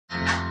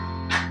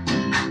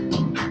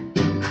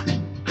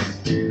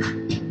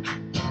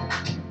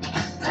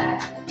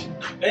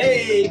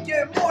everybody,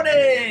 good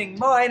morning!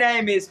 My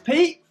name is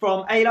Pete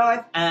from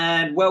Alife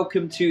and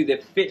welcome to the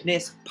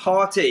fitness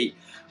party.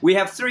 We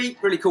have 3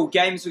 really cool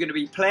games we're going to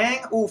be playing,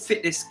 all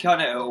fitness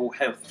all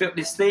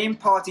fitness theme,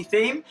 party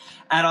theme,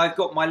 and I've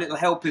got my little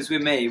helpers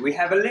with me. We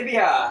have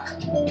Olivia.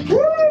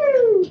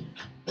 Woo!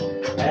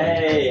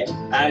 Hey,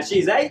 and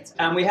she's 8,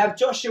 and we have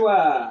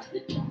Joshua.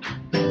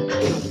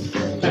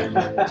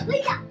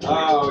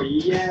 Oh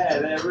yeah,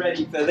 they're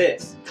ready for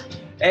this.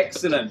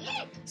 Excellent.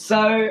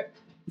 So,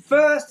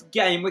 first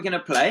game we're going to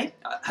play.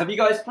 Have you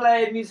guys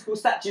played musical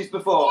statues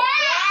before?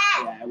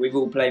 Yeah! Yeah, we've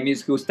all played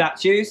musical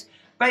statues.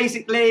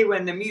 Basically,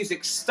 when the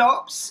music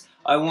stops,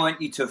 I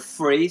want you to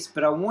freeze,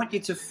 but I want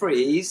you to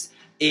freeze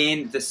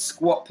in the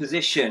squat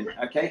position.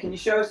 Okay, can you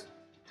show us?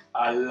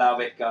 I love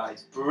it,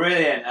 guys.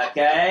 Brilliant,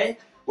 okay?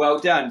 Well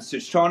done. So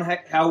just try and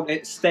hold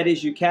it steady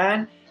as you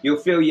can. You'll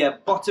feel your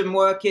bottom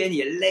working,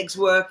 your legs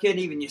working,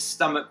 even your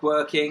stomach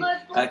working.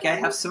 Okay,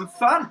 have some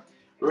fun.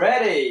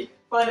 Ready?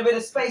 Find a bit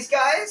of space,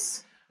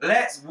 guys.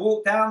 Let's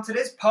walk down to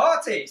this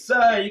party.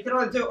 So you can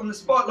either do it on the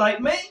spot like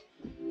me,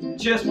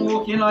 just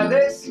walking like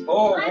this,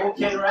 or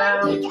walking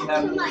around if you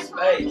have more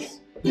space.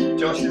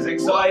 Josh is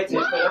excited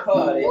for the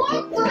party.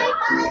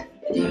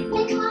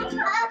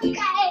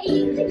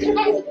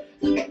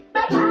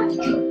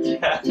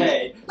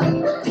 Okay.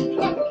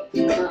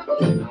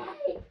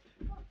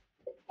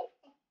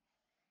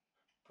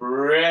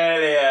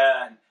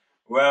 Brilliant.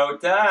 Well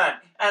done.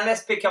 And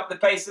let's pick up the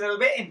pace a little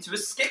bit into a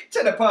skip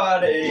to the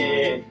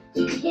party.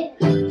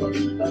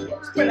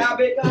 Spread out a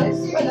bit, guys.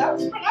 Spread out,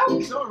 spread out.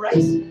 It's not a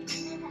race.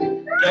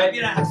 Okay, if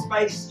you don't have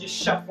space, just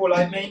shuffle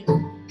like me.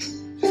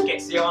 Just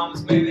gets the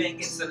arms moving,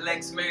 gets the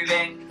legs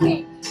moving.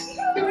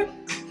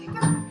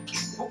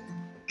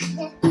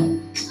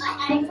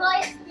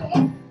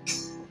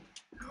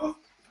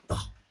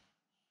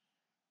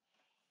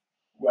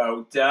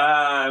 Well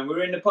done.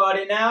 We're in the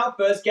party now.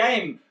 First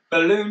game,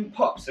 balloon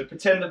pop. So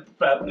pretend the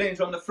balloons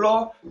are on the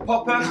floor.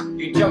 Pop them.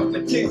 You jump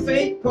for 2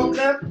 feet, pop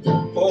them,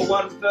 or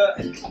 1 foot.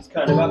 It's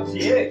kind of up to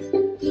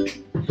you.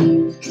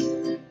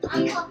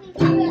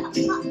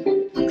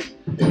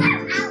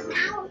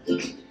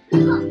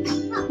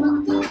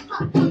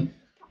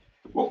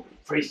 Oh,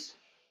 freeze.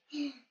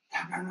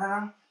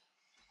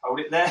 Hold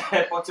it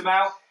there, bottom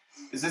out.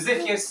 It's as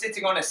if you're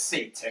sitting on a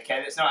seat,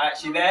 okay, that's not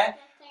actually there.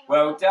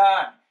 Well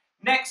done.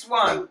 Next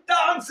one,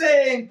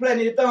 dancing!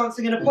 Plenty of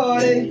dancing in a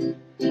party.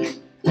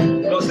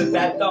 Lots of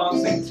dad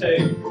dancing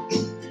too.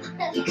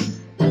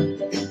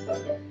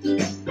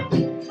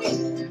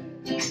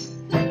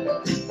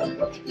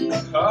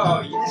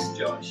 Oh yes,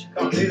 Josh,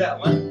 can't do that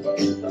one.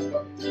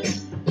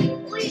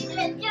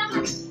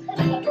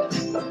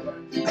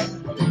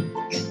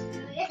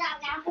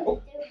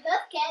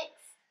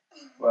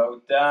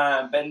 Well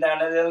done. Bend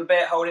down a little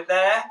bit, hold it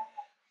there.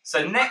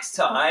 So next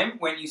time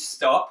when you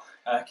stop,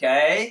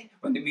 okay,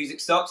 when the music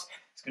stops,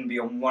 it's going to be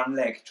on one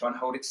leg. Try and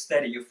hold it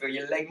steady. You'll feel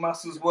your leg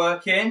muscles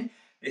working.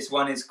 This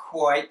one is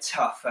quite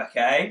tough,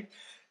 okay?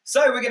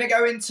 So we're going to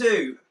go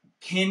into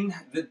pin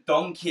the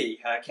donkey,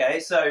 okay?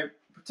 So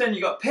pretend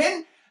you got a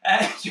pin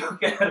and you're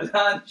going to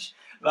lunge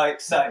like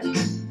so,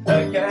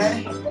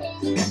 okay?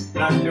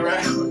 Lunge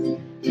around.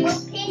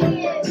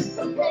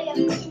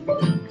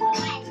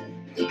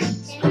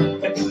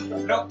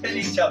 Not pin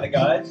each other,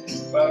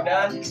 guys. Well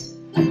done.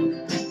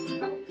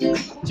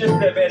 Just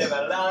a bit of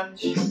a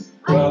lunge.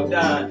 Well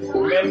done.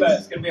 Remember,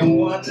 it's going to be on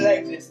one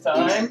leg this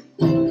time.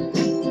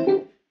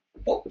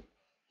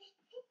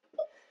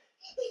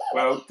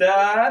 Well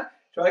done.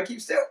 Try to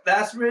keep still.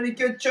 That's really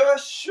good,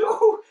 Josh.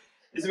 Ooh,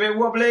 it's a bit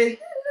wobbly.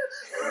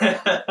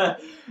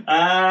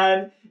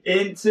 And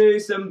into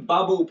some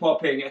bubble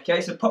popping.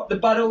 Okay, so pop the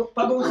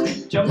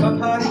bubbles. Jump up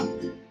high.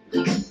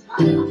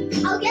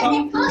 I'll get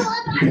the high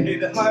one. Do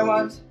the high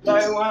ones,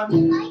 low ones.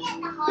 Can I get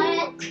the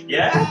highest?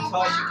 Yeah, as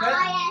high as you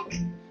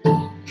can.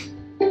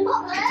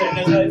 Pretend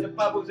there's loads of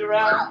bubbles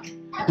around.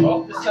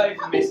 Off the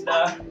sofa,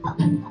 mister.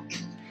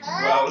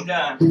 Well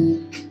done.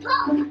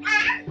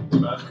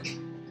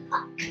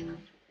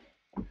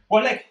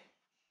 One leg.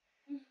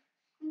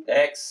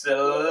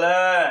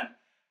 Excellent.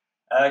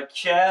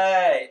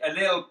 Okay, a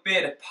little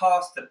bit of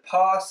pass the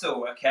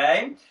parcel,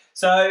 okay?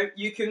 So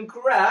you can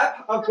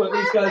grab, I've got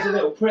these guys a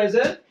little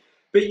present,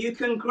 but you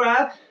can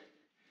grab,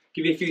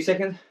 give you a few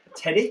seconds, a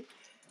teddy,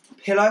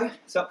 pillow,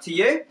 it's up to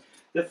you.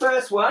 The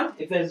first one,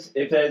 if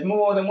there's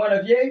more than one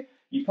of you,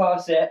 you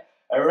pass it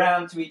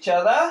around to each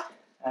other,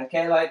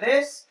 okay, like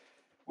this.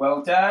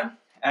 Well done.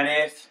 And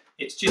if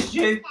it's just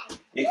you,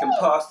 you can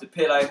pass the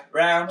pillow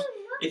round.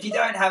 If you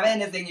don't have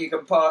anything you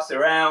can pass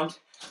around,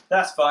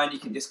 that's fine, you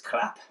can just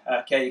clap.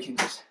 Okay, you can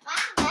just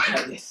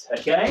like this,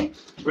 okay?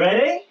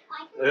 Ready?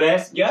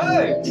 Let's go!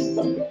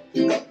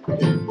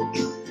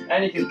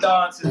 And you can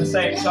dance at the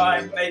same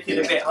time, make it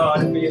a bit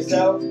harder for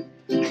yourself.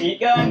 Keep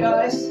going,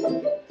 guys. A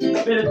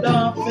bit of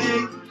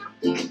dancing.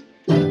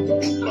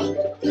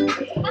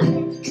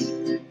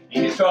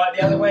 You can try it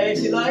the other way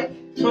if you like.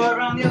 Try it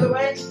around the other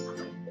way.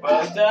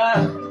 Well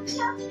done.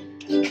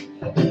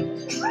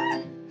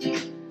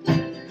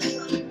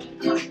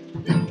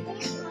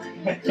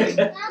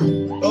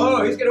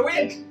 Oh, who's going to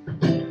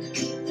win?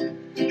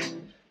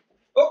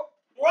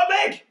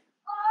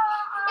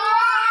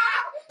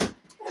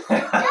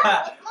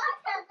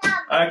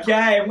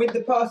 Okay, and with the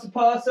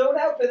parcel,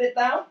 now put it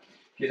down,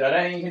 because I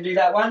don't think you can do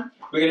that one.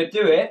 We're going to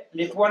do it,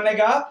 lift one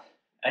leg up,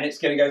 and it's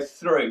going to go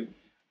through.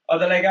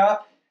 Other leg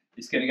up,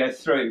 it's going to go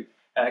through.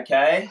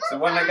 Okay, so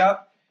one leg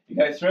up, you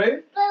go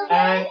through,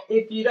 and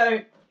if you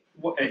don't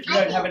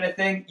have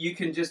anything, you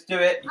can just do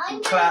it. You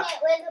can clap,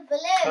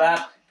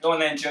 clap. Go on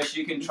then, Josh,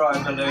 you can try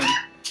a balloon.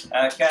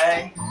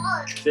 Okay,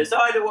 so it's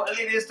either what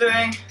Olivia's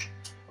doing,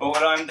 or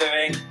what I'm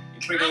doing.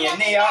 You're bringing your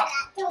knee up.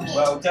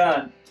 Well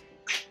done.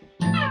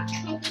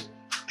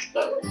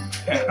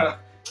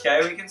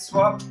 Okay, we can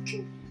swap.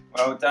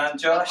 Well done,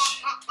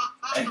 Josh.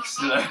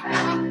 Excellent.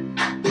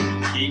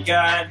 Keep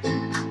going.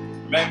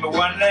 Remember,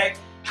 one leg.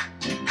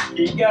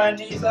 Keep going,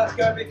 knees up.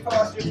 Go a bit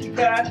faster if you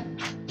can.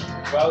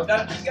 Well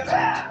done. Keep going.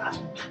 Ah!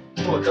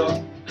 Poor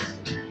dog.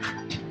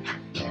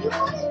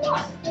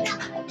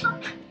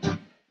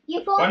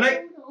 One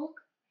leg.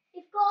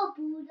 You've got a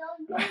bulldog.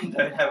 I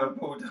don't have a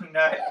bulldog,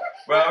 no.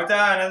 Well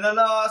done. And the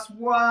last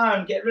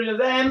one. Get rid of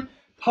them.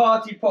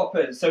 Party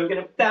poppers. So we're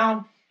going to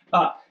down,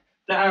 up,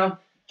 down,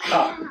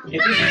 up.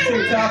 If this is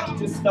too tough,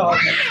 just start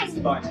next. It's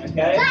fine,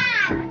 okay?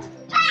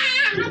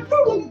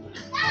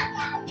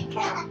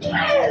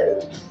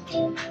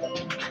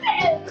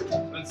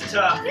 It's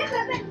tough.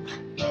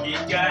 Keep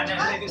going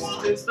now. This is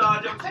to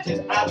star jumps, which is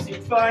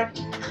absolutely fine.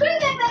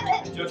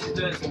 Josh is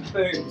doing some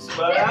booms.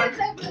 Well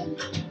done.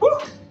 Woo!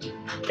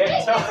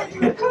 Get tough.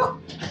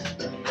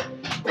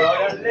 Well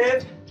done,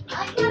 Liv.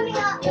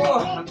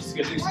 Oh, I'm just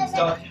going to do some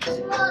star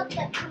jumps.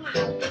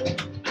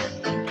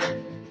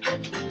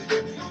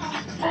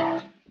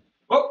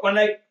 Oh, one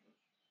leg.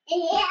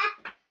 Yeah.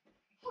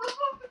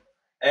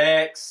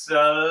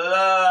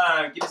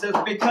 Excellent. Give yourselves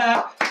a big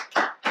clap.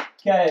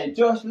 Okay,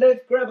 Josh, Liv,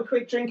 grab a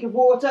quick drink of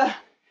water.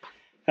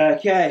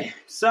 Okay,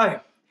 so,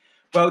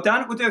 well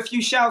done. We'll do a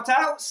few shout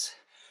outs.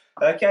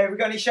 Okay, we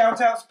got any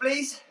shout outs,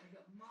 please? We've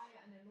got Maya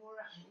and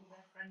Alora and all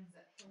their friends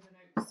at Hilden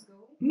Oaks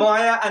School.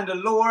 Maya and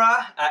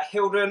Alora at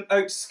Hilden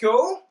Oaks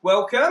School.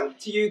 Welcome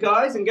to you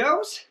guys and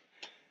girls.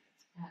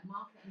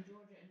 Martha and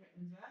Georgia in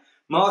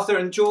Rickmansworth. Martha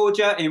and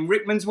Georgia in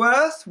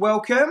Rickmansworth.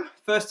 Welcome.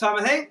 First time,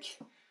 I think.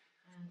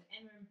 And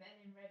Emma and Ben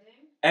in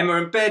Reading. Emma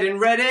and Ben in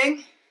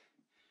Reading.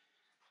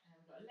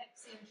 We've got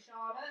Lexi and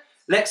Charlotte.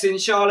 Lexi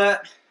and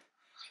Charlotte.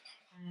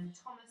 And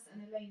Thomas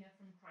and Elena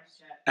from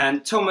Christchurch.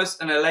 And Thomas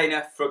and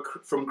Elena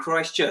from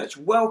Christchurch.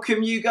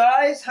 Welcome, you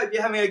guys. Hope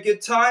you're having a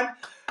good time.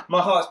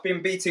 My heart's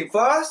been beating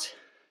fast.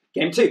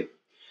 Game 2.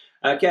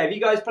 Okay, have you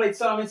guys played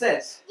Simon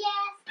Says? Yes.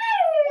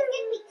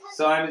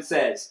 Simon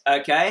Says.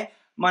 Okay,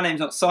 my name's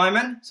not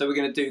Simon, so we're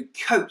going to do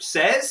Coach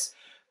Says.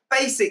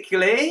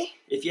 Basically,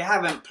 if you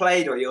haven't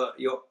played or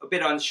you're a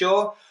bit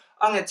unsure,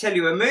 I'm going to tell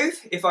you a move.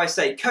 If I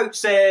say Coach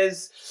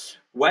Says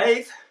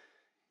wave,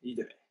 you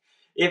do it.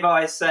 If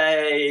I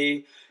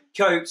say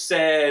Coach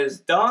Says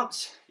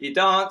dance, you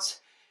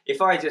dance.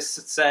 If I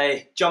just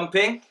say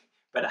jumping,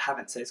 but I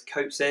haven't said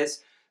Coach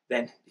Says,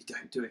 then you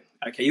don't do it.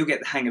 Okay, you'll get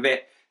the hang of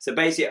it. So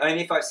basically,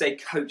 only if I say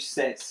Coach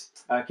Says.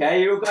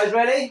 Okay, you all guys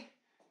ready?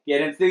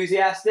 Get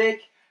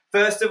enthusiastic.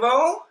 First of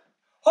all,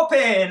 hop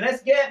in.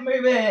 Let's get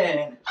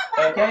moving.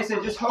 Okay,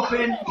 so just hop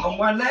in on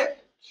one leg.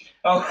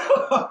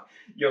 Oh,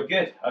 you're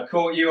good. I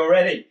caught you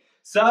already.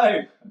 So,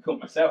 I caught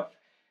myself.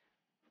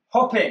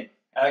 Hop in.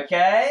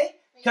 Okay.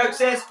 Coach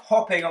Says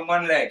hopping on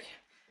one leg.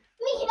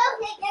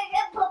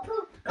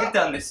 They've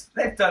done this.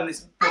 They've done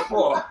this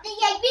before.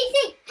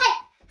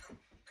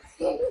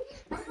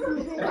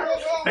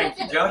 Thank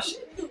you, Josh.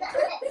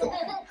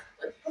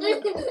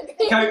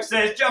 Coach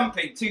Says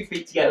jumping, 2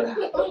 feet together.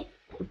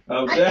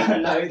 Oh,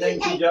 no,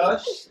 thank you,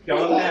 Josh.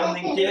 Go on down,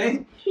 thank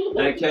you.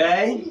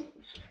 Okay.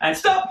 And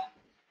stop.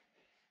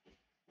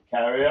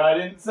 Carry on. I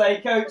didn't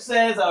say Coach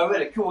Says. I would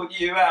have caught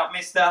you out,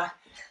 mister.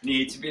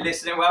 Need to be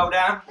listening well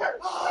down.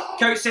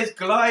 Coach Says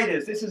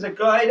gliders. This is a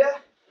glider.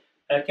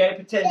 Okay,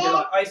 pretend you're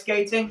like ice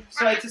skating,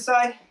 side to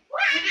side.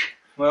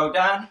 Well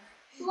done.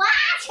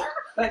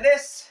 Like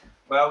this.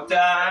 Well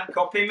done.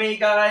 Copy me,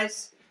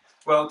 guys.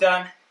 Well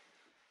done.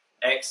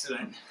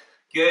 Excellent.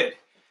 Good.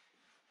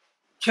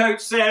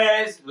 Coach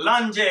Says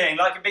lunging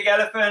like a big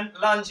elephant,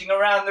 lunging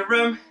around the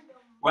room.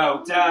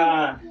 Well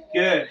done.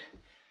 Good.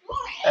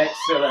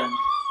 Excellent.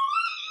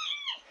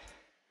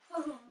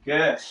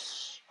 Good.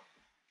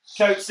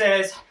 Coach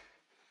Says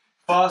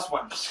fast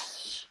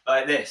ones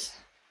like this.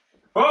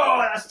 Oh,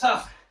 that's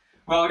tough.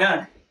 Well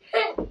done.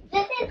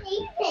 This is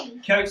easy.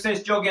 Coach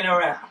Says jogging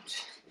around.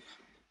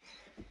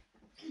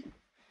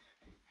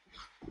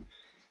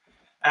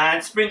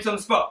 And sprint on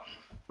the spot.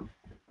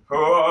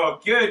 Oh,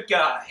 good,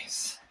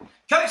 guys.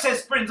 Coach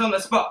Says sprint on the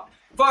spot.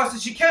 Fast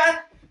as you can.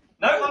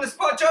 No, on the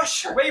spot,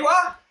 Josh. Where you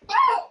are.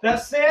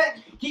 That's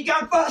it. Keep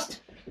going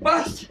fast.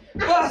 Fast,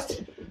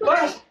 fast,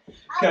 fast.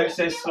 Coach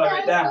Says slow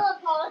it down.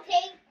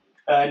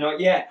 Not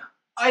yet.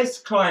 Ice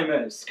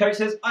climbers. Coach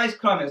Says ice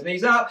climbers.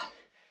 Knees up.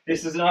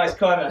 This is an ice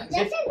climber. As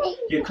if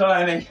you're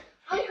climbing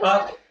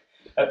up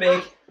a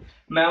big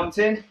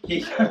mountain.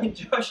 Keep going,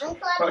 Josh. I'm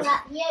climbing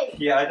up you.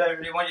 Yeah, I don't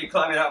really want you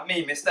climbing up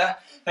me, mister.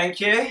 Thank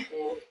you.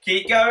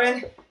 Keep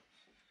going.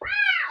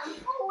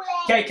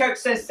 Okay, Coach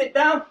Says sit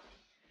down.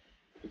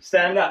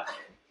 Stand up.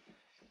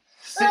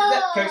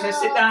 Coach says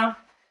sit down,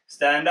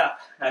 stand up,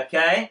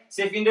 okay?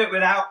 See if you can do it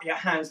without your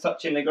hands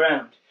touching the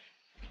ground.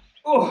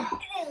 Oh,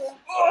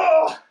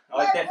 oh,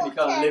 I definitely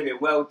can't live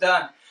it. Well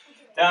done.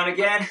 Down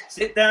again,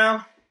 sit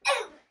down,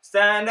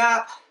 stand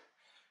up.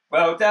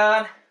 Well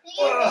done.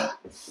 Oh.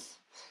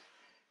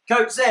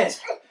 Coach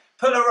says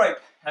pull a rope,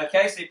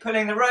 okay? So you're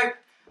pulling the rope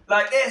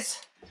like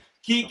this.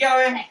 Keep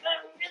going.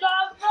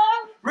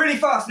 Really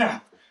fast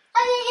now.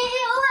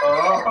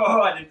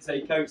 Oh, I didn't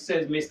say coach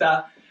says,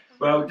 mister.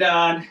 Well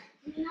done.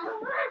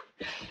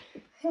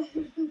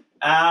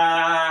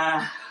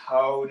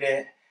 Hold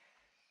it.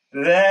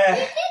 There.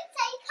 You did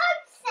say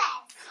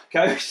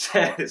Coach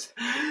says.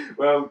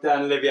 Well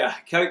done, Olivia.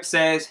 Coach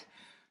says,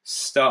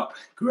 stop.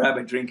 Grab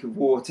a drink of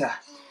water.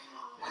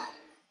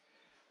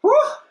 Woo!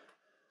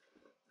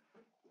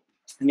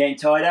 I'm getting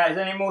tired out. Is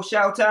there any more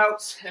shout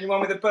outs?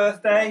 Anyone with a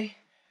birthday?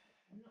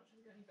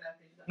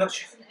 Not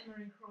sure.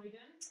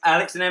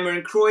 Alex and Emma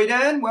in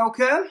Croydon,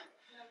 welcome.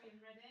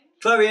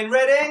 Chloe in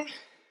Reading.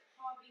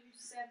 Harvey who's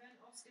 7,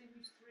 Austin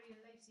who's 3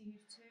 and Lacey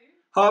who's 2.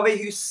 Harvey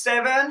who's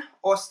 7,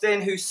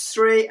 Austin who's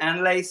 3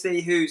 and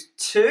Lacey who's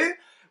 2.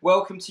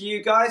 Welcome to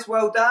you guys,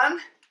 well done.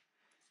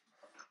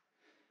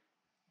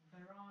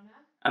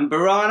 And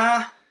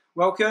Barana,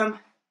 welcome.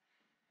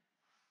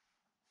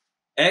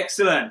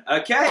 Excellent,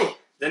 okay,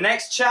 the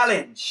next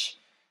challenge.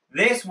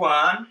 This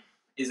one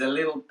is a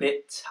little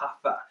bit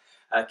tougher,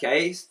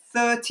 okay? It's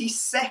 30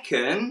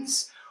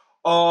 seconds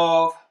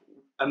of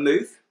a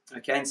move,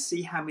 okay, and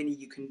see how many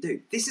you can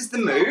do. This is the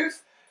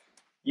move,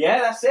 yeah,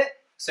 that's it.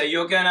 So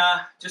you're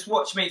gonna, just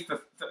watch me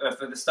for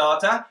the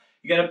starter.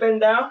 You're gonna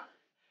bend down,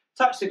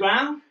 touch the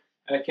ground,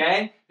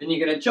 okay? Then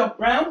you're gonna jump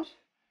round,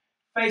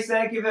 face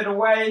there, give it a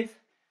wave,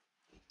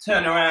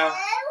 turn around,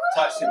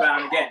 touch the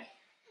ground again,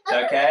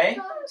 okay?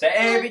 So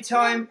every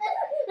time,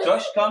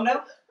 Josh, calm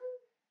down.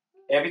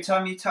 Every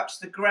time you touch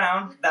the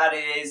ground, that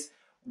is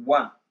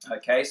 1,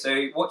 okay?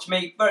 So watch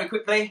me very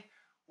quickly.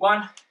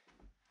 1,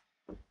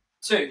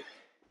 2,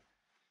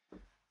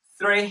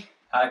 3,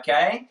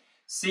 okay?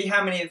 See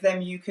how many of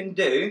them you can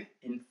do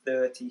in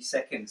 30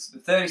 seconds. The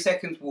 30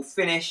 seconds will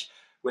finish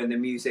when the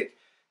music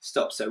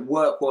stops. So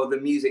work while the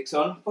music's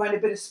on. Find a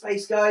bit of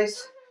space,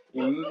 guys.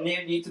 You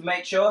need to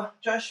make sure.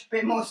 Josh, a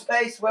bit more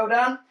space. Well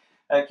done.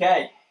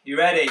 Okay, you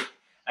ready?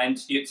 And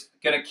it's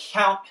going to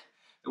count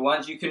the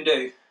ones you can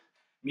do.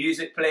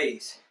 Music,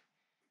 please.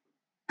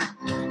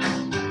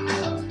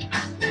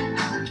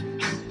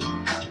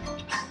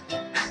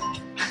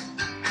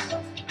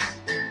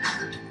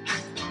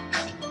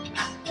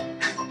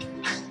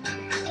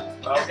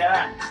 Well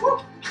done. Woo.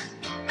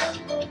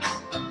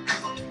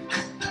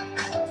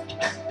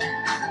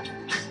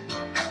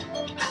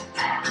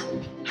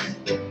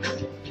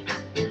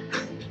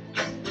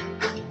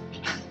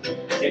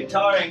 Get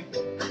tiring.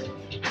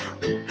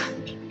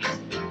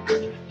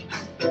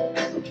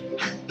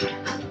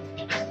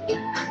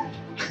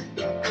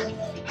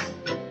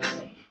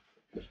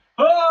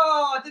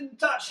 Oh, I didn't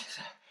touch.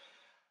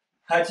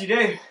 How'd you do?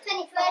 25.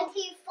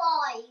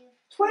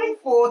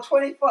 24,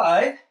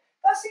 25.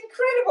 That's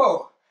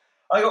incredible.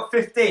 I got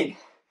 15,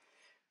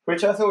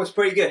 which I thought was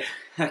pretty good.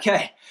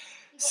 Okay,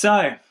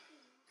 so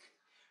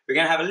we're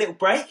gonna have a little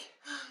break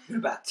in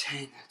about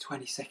 10,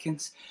 20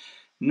 seconds.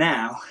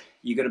 Now,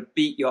 you gotta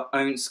beat your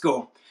own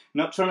score.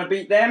 Not trying to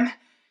beat them,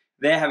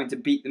 they're having to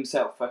beat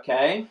themselves,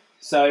 okay?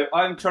 So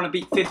I'm trying to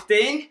beat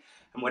 15,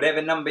 and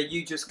whatever number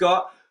you just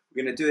got,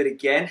 we're gonna do it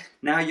again.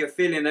 Now you're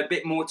feeling a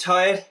bit more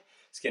tired,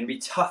 it's gonna be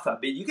tougher,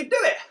 but you can do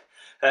it.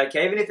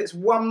 Okay, even if it's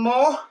 1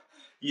 more,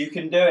 you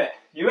can do it.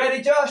 You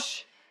ready,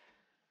 Josh?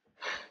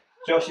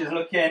 Josh is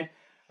looking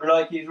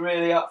like he's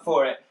really up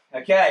for it.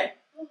 Okay,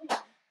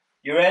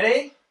 you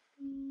ready?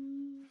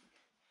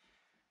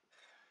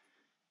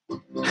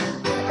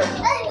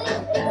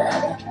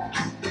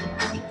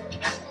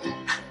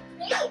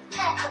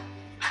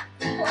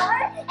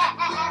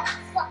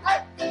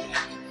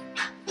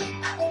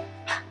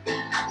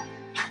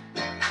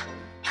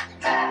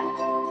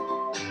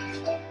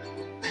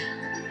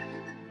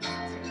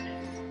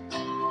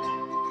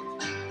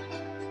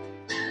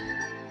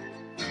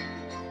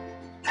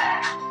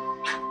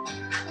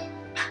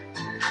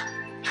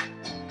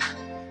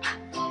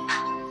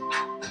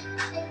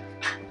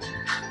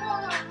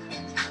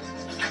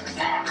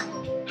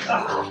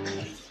 Oh,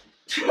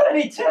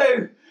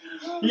 22.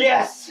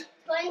 Yes.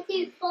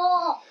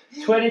 24.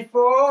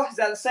 24. Is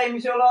that the same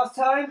as your last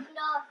time?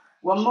 No.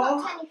 1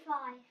 more? 25.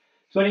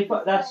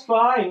 25. That's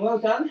fine. Well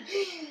done.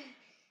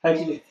 How'd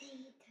you do?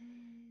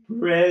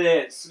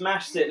 Brilliant.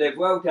 Smashed it, Liv.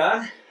 Well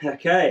done.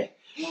 Okay.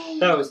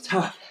 That was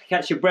tough.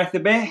 Catch your breath a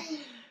bit.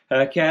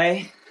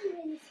 Okay.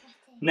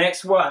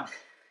 Next one.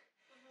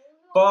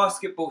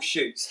 Basketball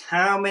shoots.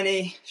 How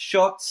many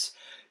shots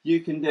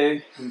you can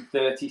do in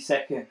 30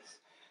 seconds?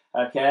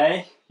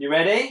 Okay. You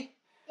ready?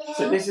 Yeah.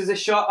 So this is a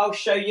shot I'll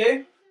show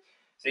you.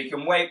 So you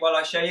can wait while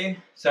I show you.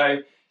 So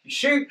you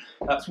shoot.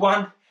 That's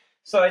 1.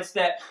 Side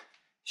step.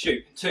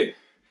 Shoot. 2,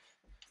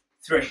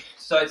 3.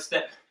 Side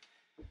step.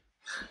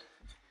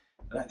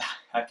 Like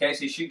that. Okay,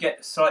 so you should get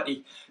a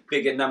slightly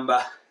bigger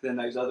number than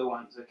those other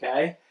ones,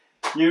 okay?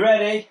 You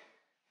ready?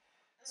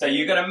 So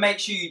you're going to make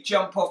sure you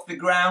jump off the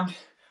ground,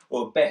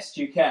 or best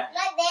you can.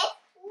 Like this.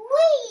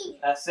 Whee!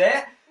 That's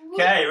it.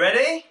 Okay,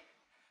 ready?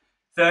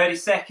 30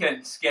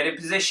 seconds. Get in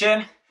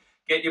position.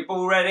 Get your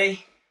ball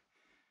ready.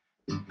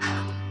 Keep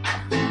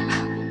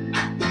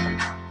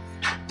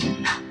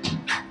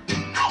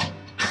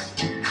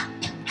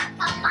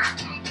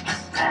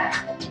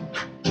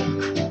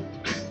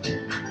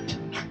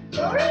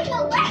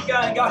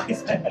going,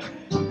 guys.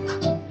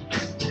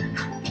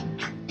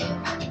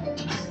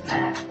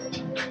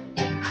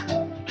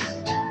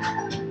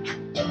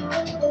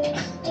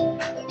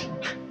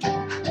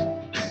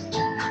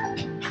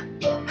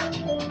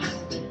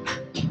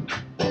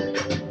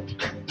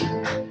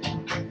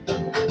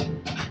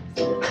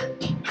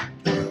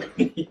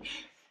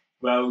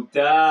 Well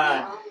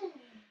done.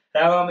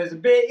 That one was a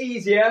bit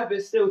easier,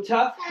 but still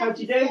tough. How'd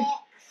you do?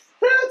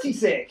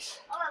 36.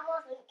 Oh, I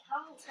wasn't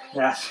counting.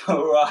 That's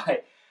all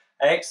right.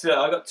 Excellent.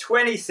 I got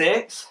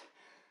 26.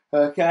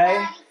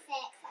 Okay. 36.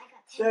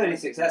 I got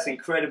 36. That's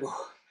incredible.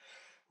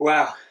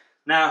 Wow.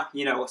 Now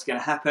you know what's going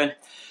to happen.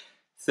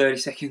 30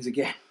 seconds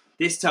again.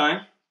 This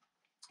time,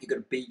 you've got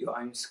to beat your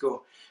own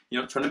score.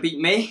 You're not trying to beat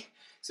me.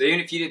 So even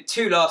if you did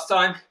 2 last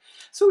time,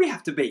 that's all you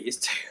have to beat is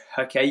 2.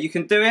 Okay, you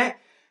can do it.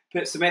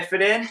 Put some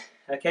effort in.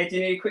 Okay, do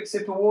you need a quick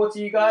sip of water,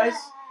 you guys?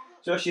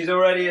 Josh is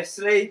already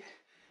asleep.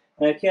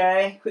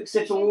 Okay, quick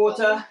sip of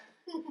water.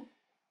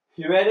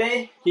 You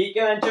ready? Keep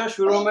going, Josh.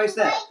 We're almost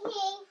there.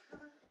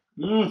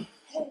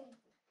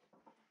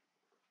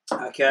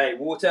 Okay,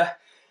 water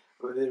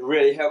will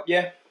really help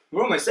you.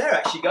 We're almost there,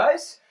 actually,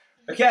 guys.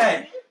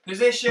 Okay,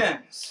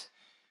 positions.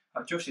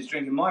 Oh, Josh is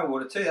drinking my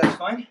water too. That's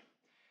fine.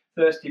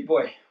 Thirsty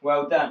boy.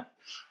 Well done.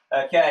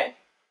 Okay.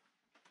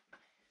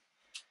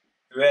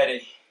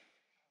 Ready.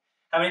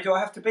 How many do I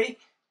have to beat?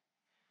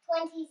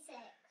 26.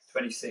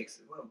 26.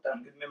 Well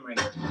done. Good memory.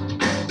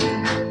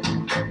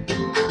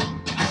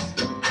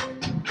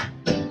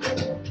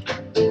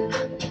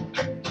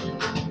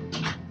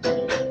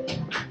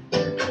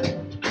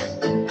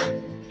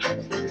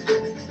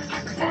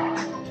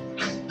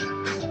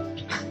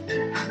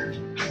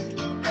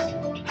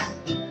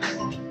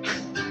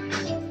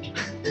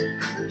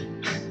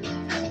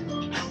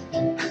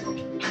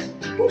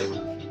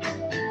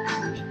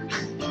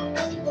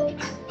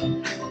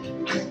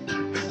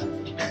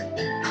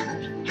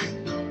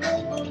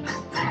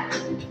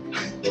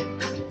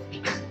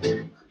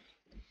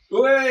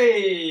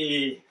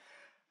 Whee!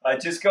 I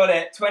just got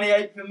it.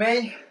 28 for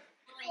me.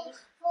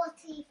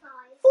 45.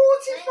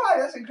 45.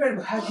 That's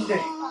incredible. How'd you do?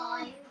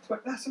 5.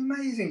 That's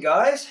amazing,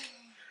 guys.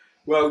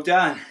 Well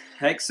done.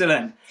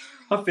 Excellent.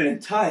 I'm feeling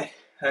tired.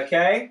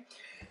 Okay.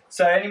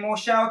 So any more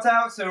shout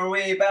outs, or are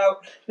we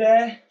about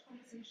there?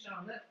 Thomas and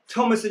Charlotte.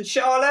 Thomas and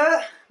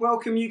Charlotte.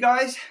 Welcome, you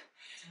guys.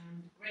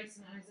 And Grace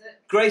and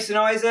Isaac. Grace and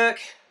Isaac.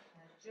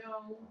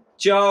 Joel.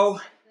 Joel.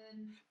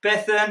 Then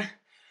Bethan.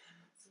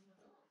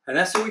 And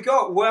that's all we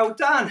got. Well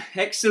done.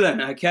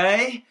 Excellent.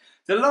 Okay.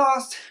 The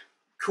last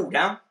cool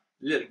down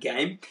little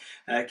game.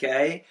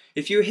 Okay.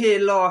 If you were here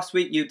last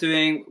week,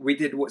 we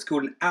did what's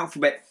called an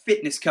alphabet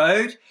fitness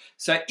code.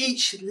 So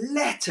each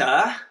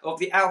letter of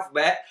the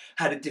alphabet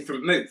had a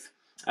different move.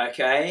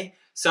 Okay.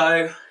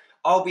 So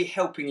I'll be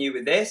helping you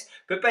with this.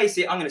 But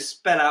basically, I'm going to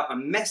spell out a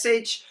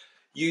message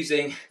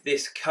using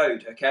this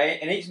code. Okay.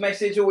 And each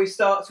message always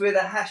starts with a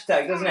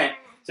hashtag, doesn't it?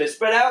 So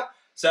spread out.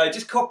 So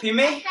just copy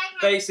me.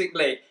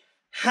 Basically.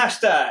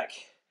 Hashtag,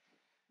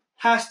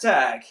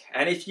 hashtag,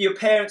 and if your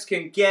parents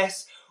can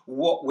guess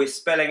what we're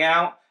spelling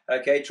out,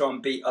 okay, try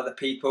and beat other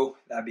people,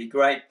 that'd be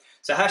great.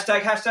 So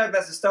hashtag, hashtag,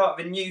 that's the start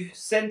of a new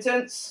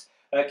sentence.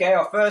 Okay,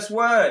 our first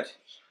word,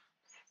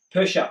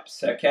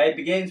 push-ups, okay,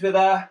 begins with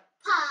a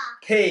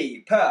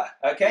P,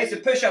 okay, so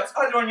push-ups,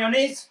 either on your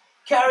knees,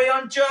 carry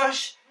on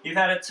Josh, you've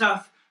had a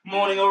tough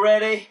morning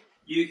already,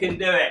 you can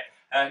do it,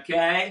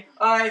 okay,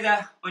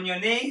 either on your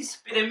knees,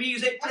 bit of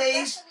music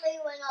please. Especially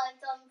when I've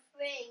done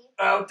 3.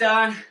 Well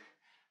done.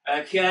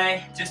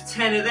 Okay, just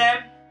 10 of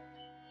them.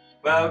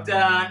 Well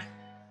done.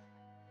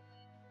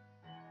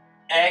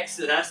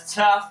 Excellent, that's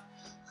tough.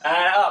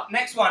 And up,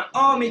 next one,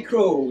 army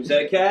crawls,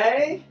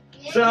 okay?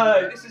 Yeah.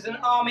 So, this is an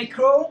army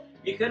crawl.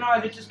 You can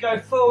either just go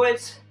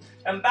forwards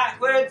and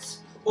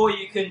backwards, or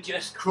you can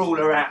just crawl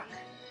around.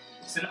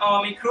 It's an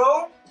army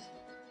crawl.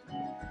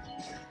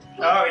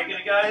 Oh, you're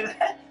gonna go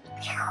there?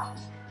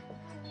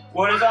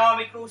 What does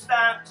army crawl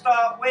start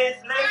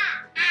with,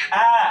 Luke?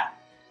 Ah.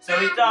 So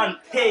we've done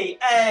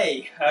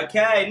P-A.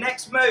 Okay,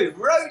 next move,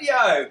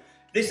 rodeo.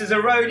 This is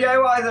a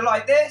rodeo, either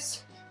like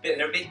this,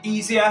 they're a bit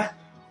easier,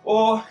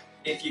 or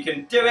if you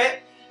can do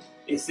it,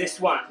 it's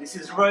this one. This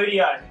is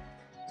rodeo.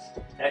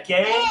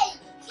 Okay?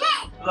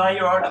 Like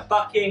you're on a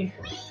bucking.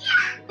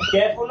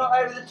 Careful, not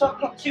over the top,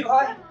 not too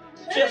high.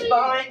 Just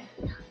behind.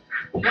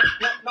 Not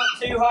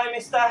too high,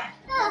 mister.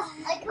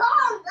 I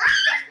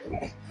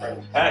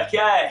can't.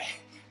 Okay,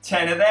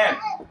 10 of them.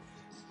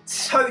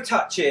 Toe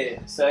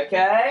touches,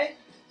 okay?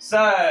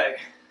 So,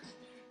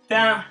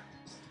 down,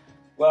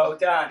 well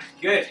done,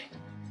 good.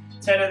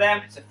 10 of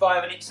them, so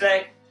 5 on each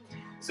leg.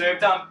 So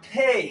we've done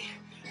P,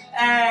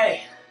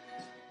 A,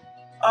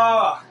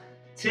 R,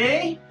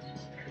 T.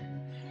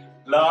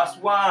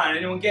 Last one.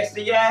 Anyone guessed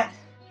it yet?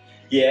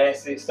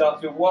 Yes, it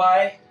starts with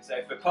Y.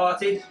 So for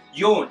party,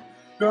 yawn.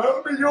 Go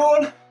up and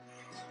yawn.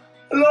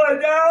 Lie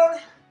down.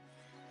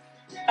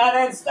 And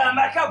then stand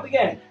back up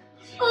again.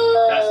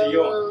 That's a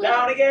yawn.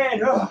 Down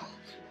again. Oh.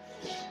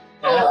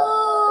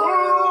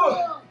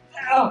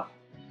 Oh.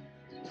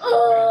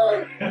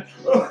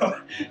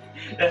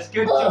 That's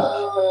good,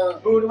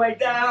 Josh. All the way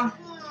down.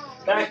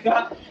 Back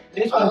up.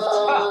 This one's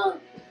tough.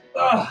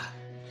 Oh.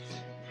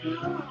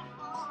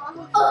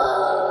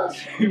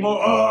 Two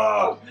more.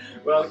 Oh.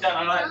 Well done,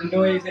 I like the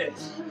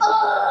noises.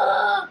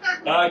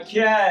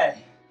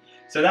 Okay.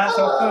 So that's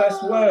our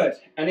first word.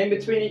 And in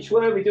between each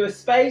word we do a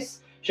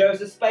space. Show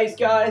us a space,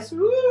 guys.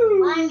 Woo.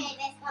 I made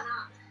this one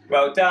up.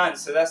 Well done.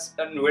 So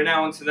we're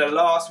now on to the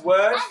last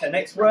word. The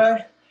next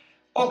word.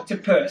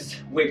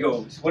 Octopus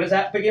wiggles. What does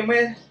that begin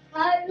with?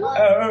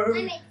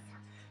 O.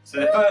 So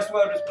the first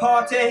word was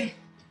party.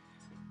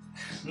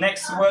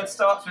 Next word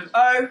starts with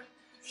O.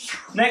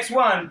 Next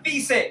one,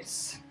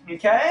 V6.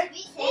 Okay?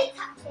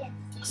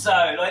 So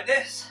like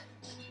this.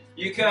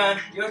 You can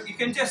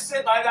just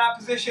sit like that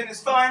position,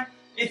 it's fine.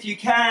 If you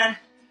can,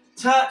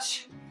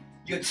 touch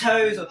your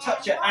toes or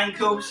touch your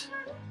ankles.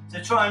 So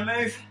try and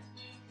move.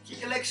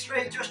 Keep your legs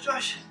straight,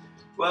 Josh.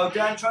 Well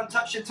done, try and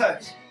touch your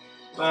toes.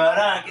 Well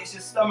done, get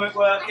your stomach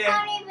working.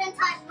 I can't even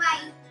touch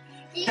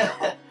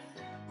my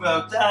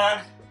Well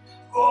done.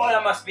 Oh,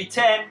 that must be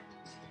 10.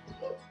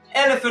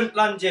 Elephant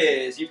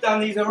lunges. You've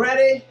done these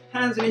already.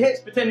 Hands on your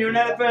hips, pretend you're an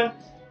elephant.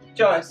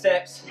 Giant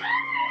steps.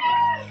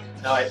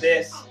 Like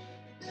this.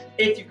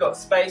 If you've got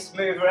space,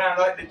 move around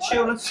like the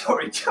children.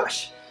 Sorry,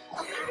 Josh.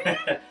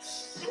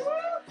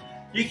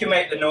 You can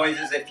make the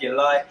noises if you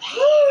like.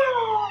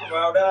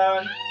 Well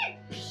done.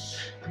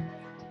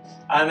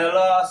 And the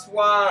last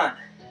one.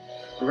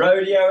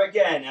 Rodeo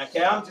again.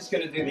 Okay, I'm just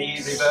going to do the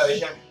easy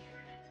version.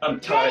 I'm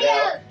tired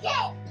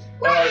out.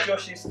 Oh,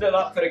 Josh is still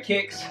up for the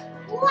kicks.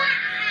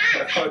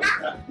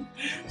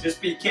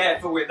 Just be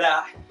careful with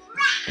that.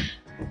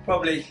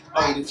 Probably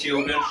older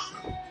children.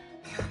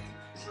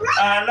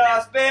 And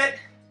last bit.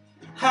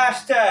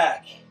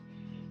 Hashtag.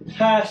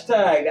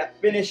 Hashtag. That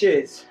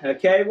finishes.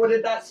 Okay, what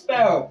did that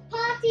spell?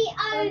 Party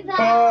over.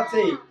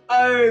 Party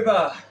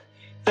over.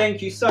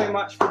 Thank you so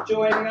much for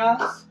joining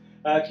us.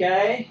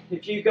 Okay,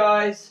 if you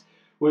guys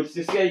would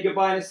just say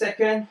goodbye in a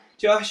second,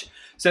 Josh.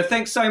 So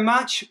thanks so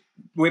much.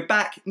 We're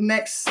back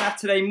next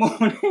Saturday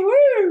morning.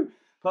 Woo!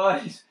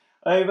 Party's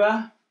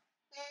over.